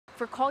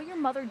for Call Your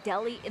Mother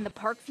Deli in the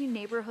Parkview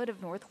neighborhood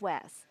of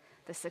Northwest.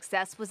 The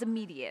success was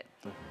immediate.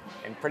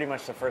 And pretty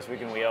much the first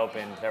weekend we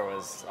opened, there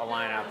was a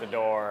line out the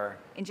door.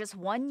 In just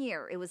 1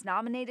 year, it was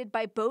nominated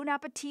by Bon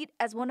Appetit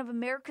as one of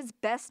America's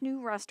best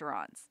new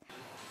restaurants.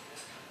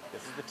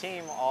 This is the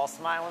team, all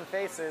smiling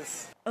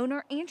faces.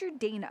 Owner Andrew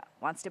Dana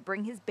wants to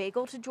bring his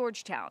bagel to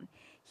Georgetown.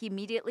 He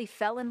immediately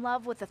fell in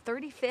love with the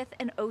 35th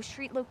and O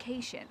Street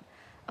location,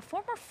 a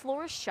former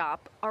florist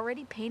shop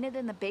already painted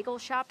in the bagel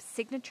shop's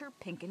signature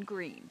pink and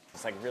green.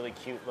 It's like really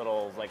cute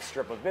little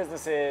strip of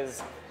businesses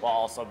while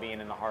also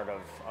being in the heart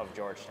of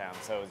Georgetown.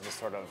 So it was just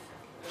sort of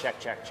check,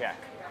 check, check.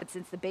 But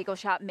since the bagel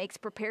shop makes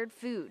prepared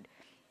food,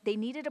 they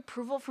needed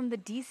approval from the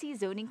D.C.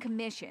 Zoning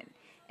Commission.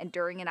 And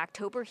during an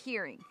October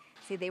hearing,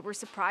 say they were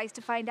surprised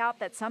to find out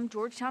that some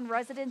Georgetown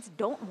residents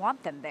don't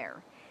want them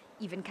there.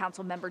 Even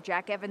Councilmember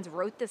Jack Evans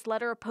wrote this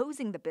letter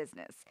opposing the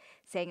business,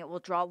 saying it will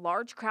draw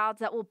large crowds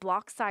that will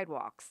block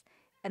sidewalks.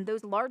 And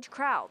those large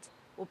crowds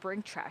will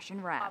bring trash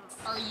and rats.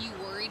 Are you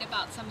worried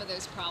about some of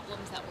those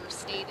problems that were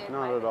stated?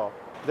 Not at all.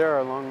 There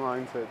are long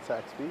lines at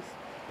Saxby's,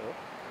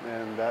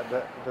 and that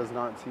does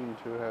not seem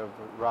to have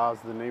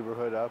roused the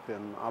neighborhood up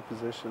in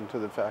opposition to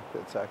the fact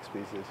that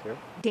Saxby's is here.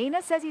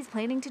 Dana says he's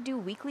planning to do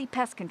weekly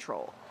pest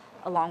control,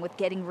 along with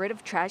getting rid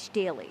of trash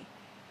daily.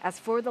 As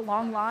for the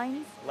long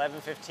lines,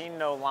 11:15,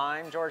 no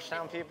line,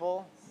 Georgetown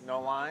people, no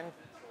line.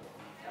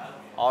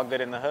 All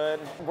good in the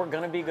hood. We're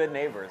gonna be good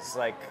neighbors.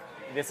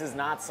 This is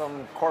not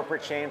some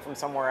corporate chain from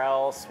somewhere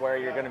else where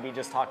you're gonna be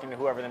just talking to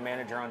whoever the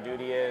manager on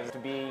duty is. To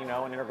be,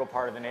 an integral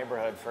part of the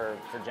neighborhood for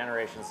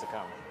generations to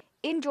come.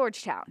 In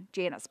Georgetown,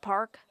 Janice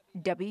Park,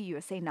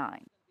 WUSA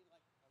 9.